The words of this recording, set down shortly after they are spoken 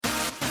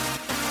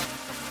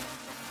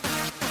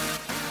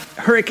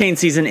Hurricane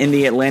season in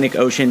the Atlantic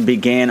Ocean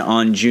began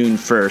on June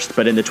 1st,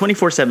 but in the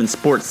 24/7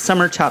 Sports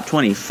Summer Top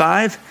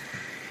 25,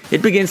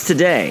 it begins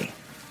today.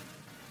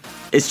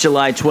 It's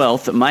July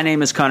 12th. My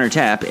name is Connor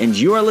Tapp, and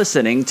you are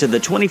listening to the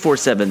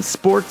 24/7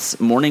 Sports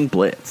Morning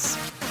Blitz.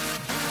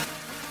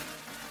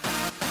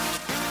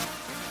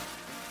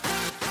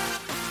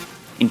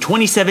 In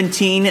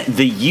 2017,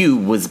 the U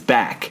was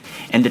back,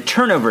 and the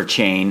turnover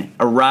chain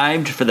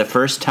arrived for the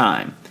first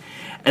time.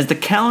 As the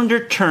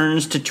calendar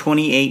turns to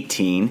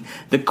 2018,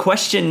 the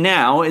question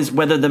now is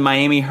whether the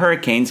Miami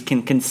Hurricanes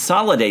can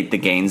consolidate the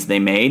gains they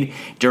made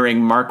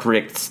during Mark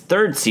Richt's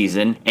third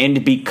season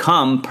and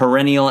become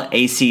perennial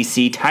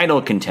ACC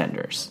title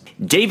contenders.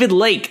 David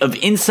Lake of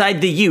Inside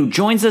the U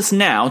joins us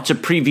now to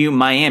preview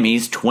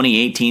Miami's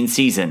 2018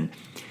 season.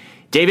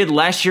 David,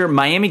 last year,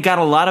 Miami got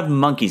a lot of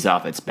monkeys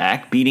off its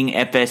back, beating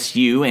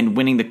FSU and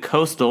winning the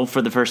Coastal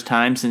for the first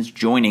time since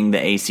joining the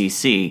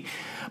ACC.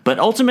 But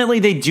ultimately,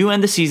 they do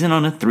end the season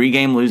on a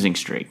 3-game losing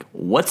streak.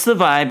 What's the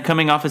vibe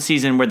coming off a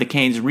season where the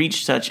Canes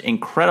reached such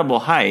incredible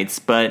heights,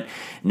 but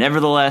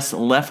nevertheless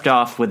left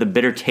off with a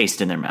bitter taste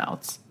in their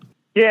mouths?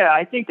 Yeah,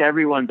 I think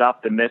everyone's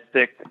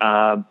optimistic.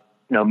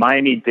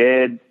 Miami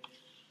did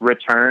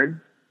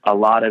return a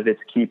lot of its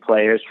key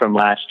players from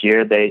last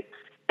year. They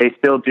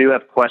still do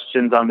have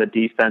questions on the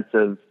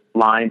defensive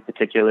line,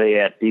 particularly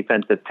at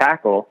defensive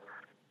tackle.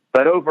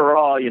 But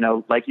overall,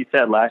 like you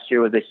said, last year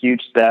was a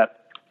huge step.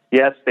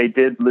 Yes, they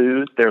did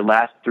lose their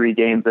last 3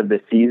 games of the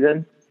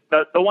season.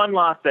 The one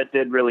loss that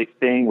did really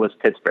sting was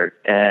Pittsburgh.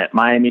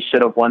 Miami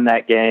should have won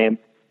that game.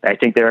 I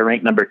think they were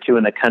ranked number 2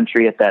 in the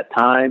country at that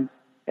time.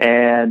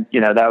 And,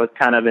 that was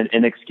kind of an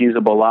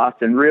inexcusable loss.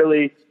 And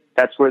really,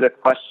 that's where the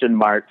question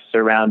marks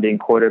surrounding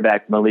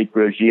quarterback Malik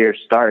Rozier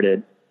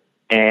started.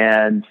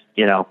 And,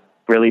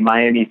 really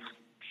Miami's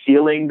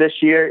ceiling this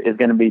year is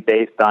going to be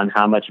based on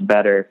how much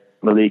better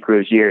Malik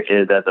Rozier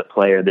is as a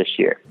player this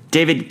year.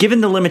 David,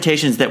 given the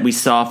limitations that we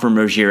saw from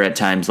Rozier at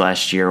times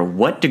last year,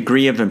 what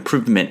degree of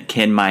improvement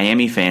can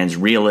Miami fans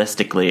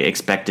realistically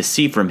expect to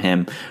see from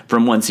him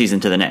from one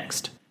season to the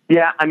next?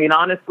 Yeah,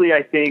 honestly,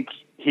 I think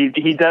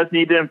he does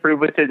need to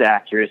improve with his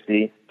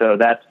accuracy. So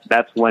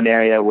that's one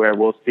area where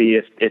we'll see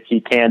if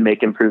he can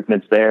make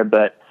improvements there.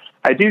 But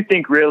I do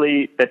think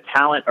really the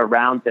talent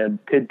around him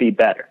could be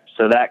better.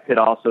 So that could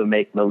also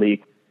make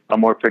Malik a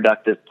more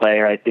productive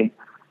player. I think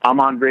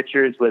Ahmmon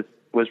Richards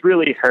was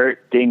really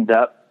hurt, dinged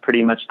up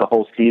pretty much the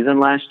whole season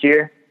last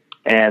year.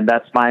 And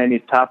that's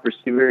Miami's top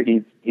receiver.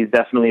 He's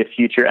definitely a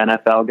future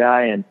NFL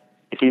guy. And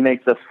if he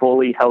makes a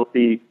fully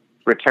healthy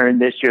return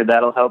this year,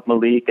 that'll help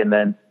Malik. And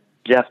then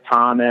Jeff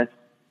Thomas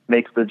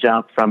makes the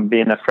jump from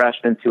being a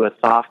freshman to a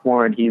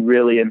sophomore, and he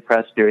really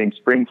impressed during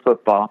spring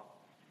football.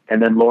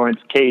 And then Lawrence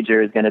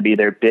Cager is going to be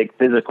their big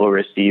physical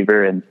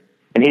receiver. And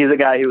he's a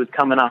guy who was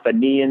coming off a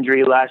knee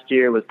injury last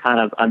year, was kind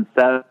of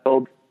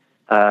unsettled.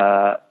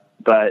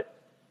 But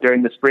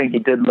during the spring, he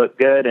did look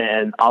good,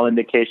 and all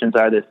indications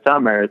are this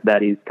summer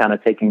that he's kind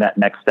of taking that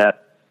next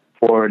step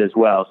forward as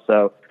well.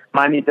 So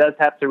Miami does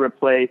have to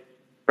replace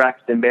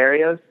Braxton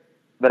Berrios,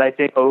 but I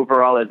think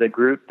overall as a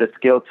group, the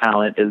skill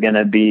talent is going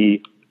to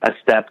be a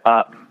step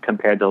up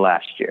compared to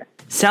last year.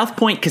 South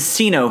Point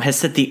Casino has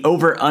set the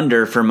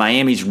over-under for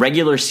Miami's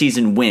regular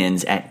season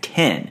wins at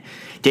 10.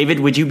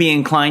 David, would you be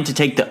inclined to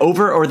take the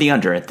over or the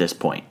under at this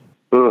point?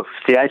 Oof.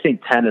 See, I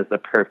think 10 is the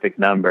perfect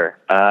number.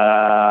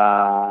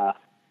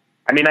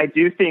 I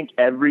do think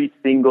every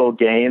single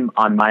game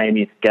on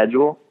Miami's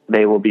schedule,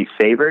 they will be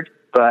favored,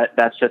 but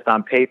that's just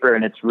on paper,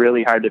 and it's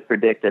really hard to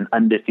predict an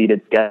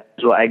undefeated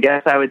schedule. I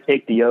guess I would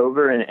take the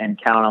over and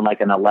count on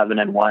like an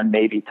 11-1,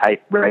 maybe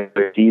type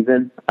regular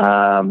season.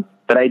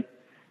 But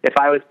if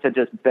I was to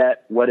just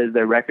bet what is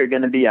their record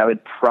going to be, I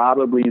would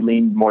probably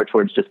lean more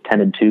towards just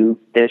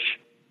 10-2-ish.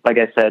 Like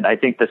I said, I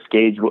think the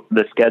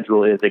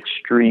schedule is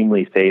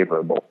extremely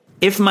favorable.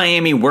 If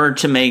Miami were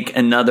to make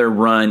another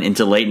run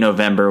into late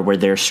November where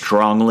they're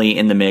strongly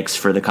in the mix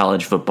for the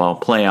college football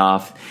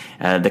playoff,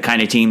 the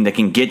kind of team that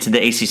can get to the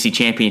ACC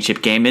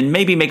championship game and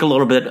maybe make a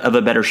little bit of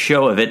a better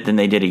show of it than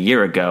they did a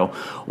year ago,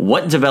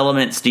 what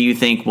developments do you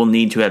think will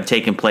need to have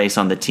taken place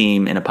on the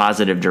team in a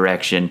positive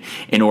direction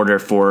in order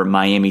for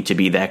Miami to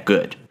be that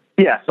good?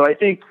 Yeah, so I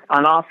think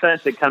on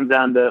offense, it comes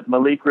down to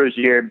Malik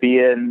Rozier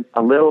being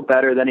a little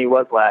better than he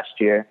was last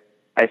year.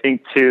 I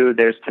think, too,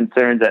 there's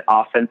concerns at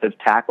offensive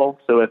tackle.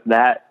 So if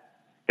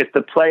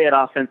the play at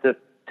offensive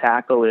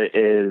tackle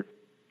is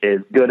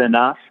good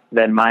enough,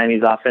 then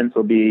Miami's offense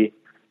will be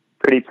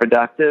pretty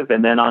productive.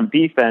 And then on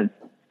defense,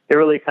 it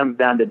really comes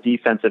down to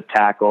defensive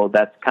tackle.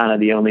 That's kind of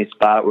the only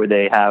spot where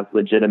they have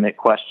legitimate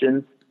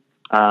questions.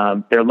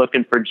 They're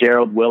looking for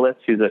Gerald Willis,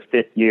 who's a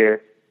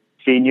fifth-year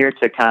senior,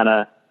 to kind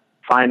of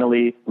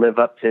finally live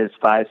up to his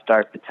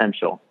 5-star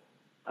potential.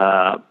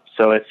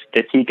 So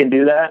if he can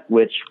do that,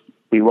 which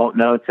we won't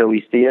know till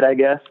we see it, I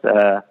guess,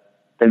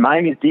 then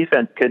Miami's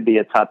defense could be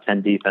a top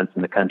 10 defense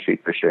in the country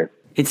for sure.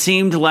 It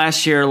seemed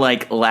last year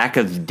like lack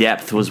of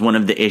depth was one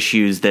of the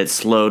issues that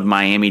slowed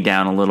Miami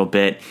down a little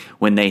bit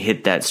when they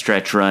hit that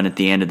stretch run at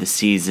the end of the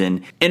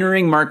season.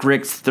 Entering Mark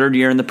Richt's third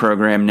year in the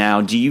program now,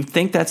 do you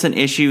think that's an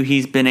issue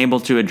he's been able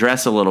to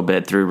address a little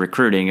bit through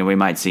recruiting, and we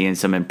might see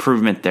some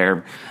improvement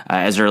there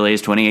as early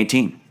as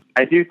 2018?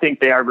 I do think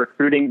they are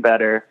recruiting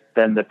better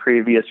than the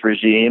previous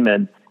regime,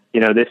 and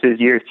this is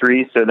year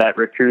 3, so that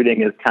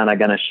recruiting is kind of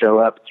going to show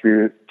up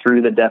through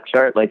the depth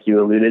chart, like you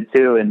alluded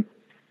to. And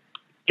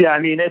yeah, I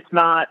mean, it's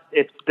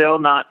still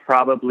not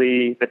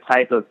probably the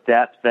type of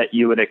depth that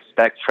you would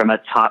expect from a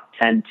top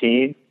 10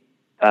 team.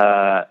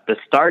 The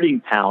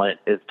starting talent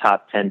is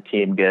top 10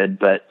 team good,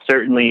 but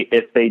certainly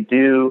if they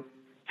do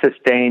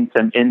sustain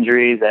some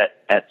injuries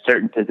at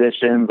certain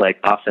positions like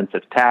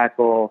offensive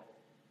tackle,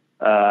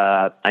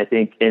 I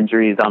think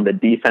injuries on the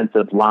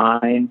defensive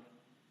line,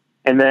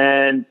 and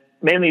then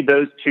mainly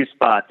those 2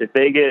 spots. If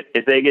they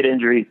get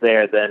injuries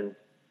there, then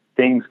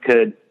things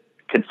could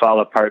fall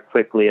apart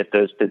quickly at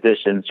those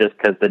positions just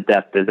because the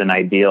depth isn't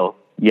ideal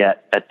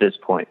yet at this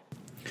point.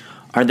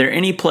 Are there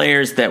any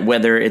players that,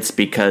 whether it's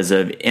because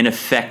of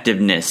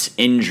ineffectiveness,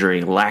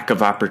 injury, lack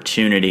of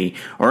opportunity,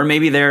 or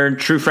maybe they're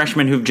true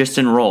freshmen who've just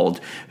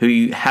enrolled,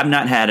 who have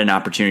not had an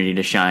opportunity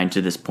to shine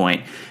to this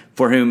point,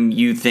 for whom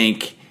you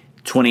think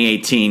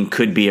 2018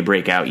 could be a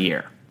breakout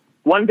year?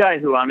 One guy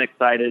who I'm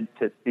excited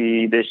to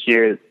see this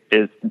year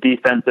is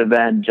defensive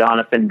end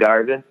Jonathan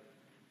Garvin,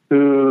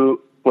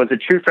 who was a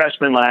true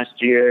freshman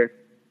last year.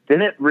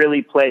 Didn't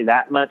really play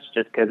that much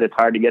just because it's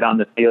hard to get on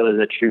the field as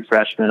a true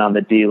freshman on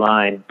the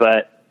D-line,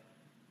 but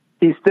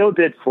he still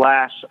did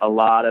flash a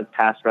lot of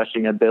pass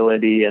rushing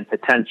ability and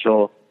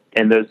potential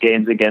in those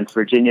games against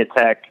Virginia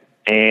Tech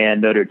and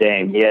Notre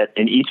Dame.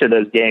 In each of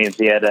those games,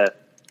 he had a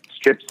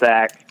strip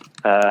sack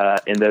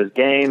in those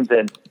games,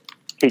 and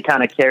he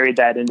kind of carried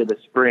that into the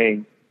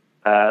spring,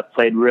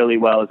 played really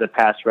well as a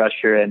pass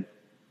rusher, and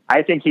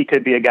I think he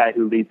could be a guy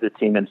who leads the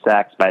team in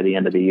sacks by the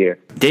end of the year.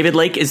 David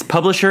Lake is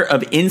publisher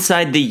of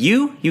Inside the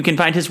U. You can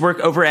find his work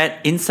over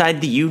at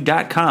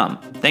InsideTheU.com.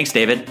 Thanks,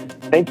 David.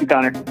 Thank you,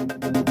 Connor.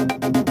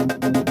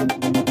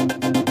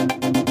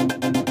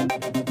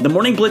 The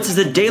Morning Blitz is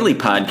a daily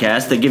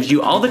podcast that gives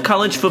you all the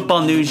college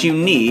football news you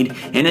need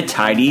in a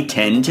tidy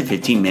 10 to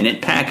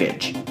 15-minute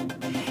package.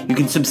 You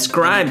can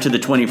subscribe to the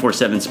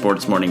 24/7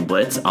 Sports Morning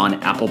Blitz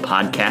on Apple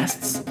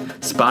Podcasts,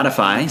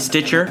 Spotify,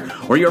 Stitcher,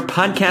 or your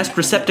podcast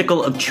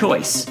receptacle of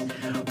choice.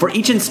 For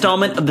each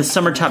installment of the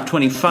Summer Top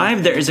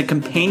 25, there is a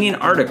companion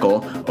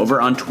article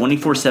over on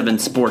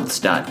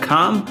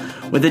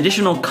 247sports.com with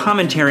additional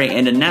commentary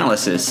and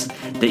analysis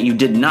that you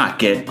did not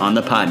get on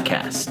the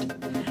podcast.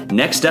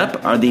 Next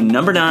up are the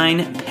number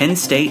 9 Penn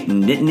State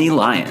Nittany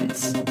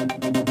Lions.